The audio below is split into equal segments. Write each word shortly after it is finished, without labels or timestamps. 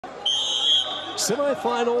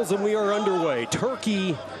Semifinals, and we are underway.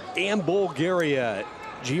 Turkey and Bulgaria.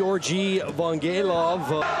 Georgi Vangelov.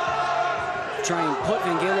 Try and put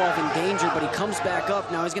Vangelov in danger, but he comes back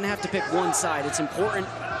up. Now he's going to have to pick one side. It's important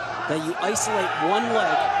that you isolate one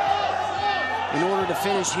leg in order to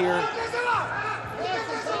finish here and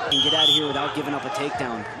get out of here without giving up a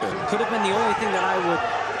takedown. Could have been the only thing that I would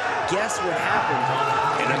guess would happen.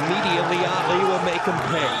 And immediately Ali will make him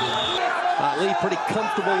pay. Ali pretty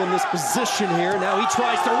comfortable in this position here. Now he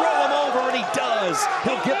tries to roll him over, and he does.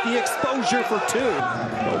 He'll get the exposure for two.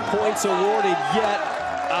 No points awarded yet.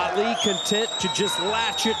 Ali content to just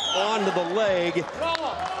latch it onto the leg.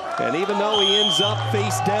 And even though he ends up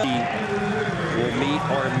face down, he will meet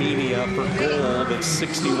Armenia for gold at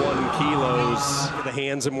 61 kilos. The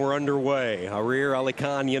hands, and we're underway. Harir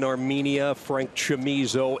Alikanyan, Armenia. Frank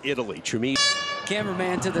Chamizo, Italy.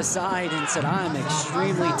 Cameraman to the side and said, I'm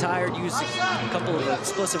extremely tired. Used a couple of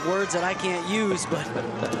explicit words that I can't use, but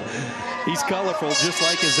he's colorful, just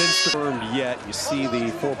like his Instagram. Yet you see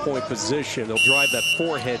the 4-point position. He'll drive that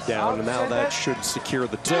forehead down, and now that should secure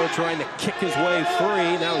the toe. Trying to kick his way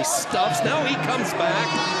free. Now he stuffs. Now he comes back,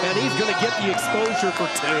 and he's going to get the exposure for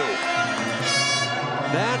two.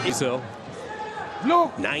 That is so.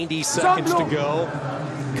 90 seconds to go.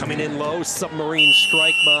 Coming in low, submarine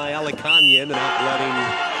strike by Alikanyan, and not letting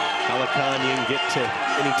Alikanyan get to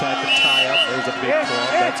any type of tie-up. There's a big club.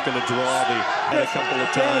 That's going to draw the head a couple of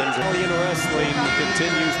times. Italian wrestling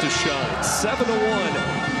continues to shine.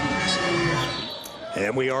 7-1.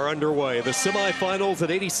 And we are underway. The semifinals at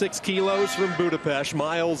 86 kilos from Budapest.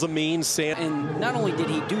 Miles Amin. And not only did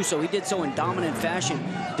he do so, he did so in dominant fashion,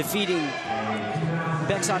 defeating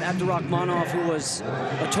Beksat Abdurakhmanov, who was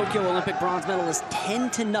a Tokyo Olympic bronze medalist,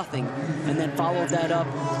 10-0, and then followed that up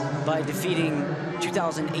by defeating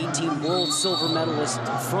 2018 world silver medalist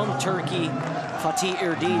from Turkey, Fatih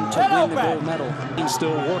Erdin, to win the gold medal. He's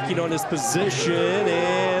still working on his position,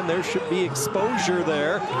 and there should be exposure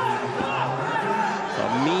there.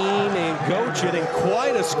 Amin and Gochin in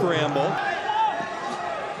quite a scramble.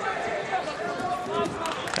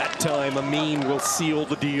 Time Amin will seal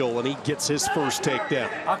the deal, and he gets his first takedown.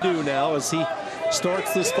 Do now as he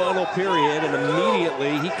starts this final period, and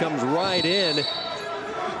immediately he comes right in.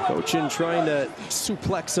 Gochin trying to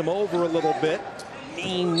suplex him over a little bit.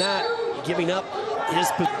 Amin not giving up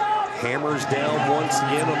his hammers down once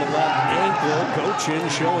again on the left ankle. Gochin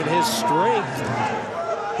showing his strength.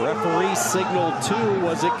 Referee signaled two.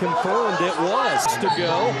 Was it confirmed? It was. To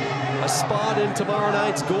go. A spot in tomorrow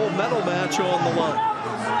night's gold medal match on the line.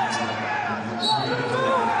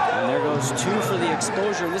 And there goes two for the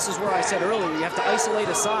exposure. And this is where I said earlier, you have to isolate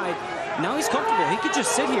a side. Now he's comfortable. He could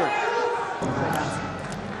just sit here.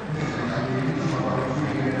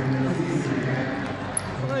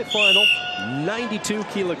 Final, 92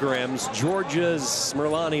 kilograms. Georgia's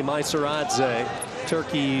Mirlani Maisaradze.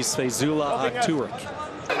 Turkey's Feyzullah Akturik.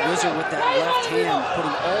 Wizard with that left hand,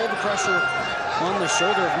 putting all the pressure on the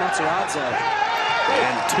shoulder of Maisaradze.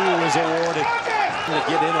 And two is awarded. To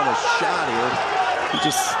get in on a shot here. He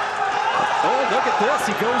just, oh, look at this.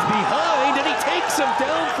 He goes behind, and he takes him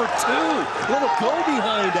down for two. Little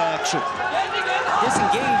go-behind action.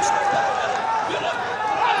 Disengaged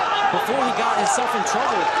before he got himself in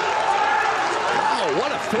trouble. Wow,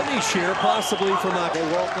 what a finish here, possibly from a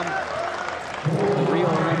welcome. The Rio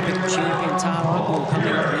Olympic champion Taha Akgül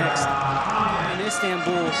coming up next in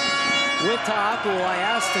Istanbul. With Taha Akgül, I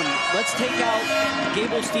asked him, let's take out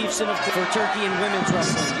Gable Steveson for Turkey in women's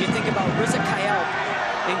wrestling. You think about Riza Kayal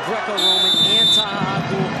in Greco-Roman and Taha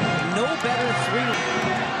Akgül. No better three.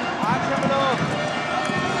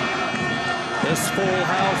 This full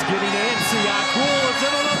house getting antsy. Akgül is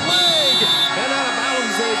in on a leg, and out of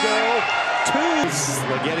bounds they go. Two.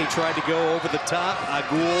 Leggetti tried to go over the top.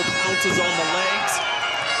 Akgül pounces on the legs.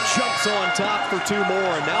 Jumps on top for two more,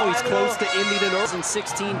 and now he's close to ending it.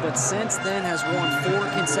 2016, but since then has won 4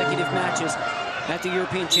 consecutive matches at the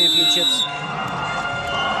European Championships.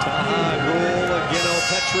 Taha Akgül, Gino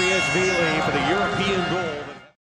Petriashvili for the European gold.